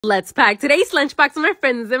Let's pack today's lunchbox with my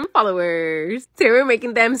friends and followers. Today we're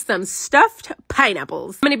making them some stuffed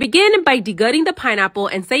pineapples. I'm going to begin by degutting the pineapple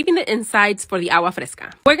and saving the insides for the agua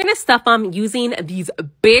fresca. We're going to stuff them using these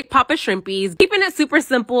big Papa Shrimpies. Keeping it super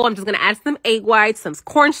simple, I'm just going to add some egg whites, some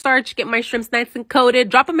cornstarch, get my shrimps nice and coated,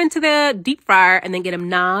 drop them into the deep fryer, and then get them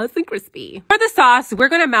nice and crispy. For the sauce, we're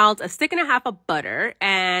going to melt a stick and a half of butter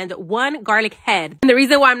and 1 garlic head. And the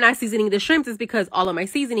reason why I'm not seasoning the shrimps is because all of my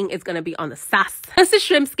seasoning is going to be on the sauce. Once the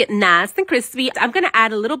shrimps get nice and crispy, I'm going to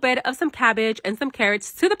add a little bit of some cabbage and some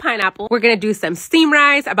carrots to the pineapple. We're going to do some steamed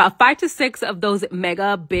rice, about 5 to 6 of those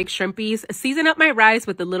mega big shrimpies. Season up my rice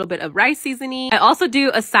with a little bit of rice seasoning. I also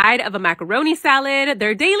do a side of a macaroni salad,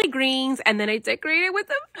 their daily greens, and then I decorate it with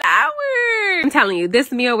some flowers. I'm telling you,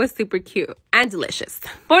 this meal was super cute and delicious.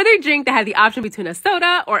 For their drink, they had the option between a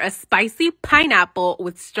soda or a spicy pineapple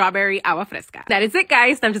with strawberry agua fresca. That is it,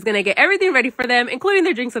 guys. I'm just going to get everything ready for them, including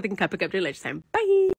their drinks, so they can pick up their lunchtime. Bye!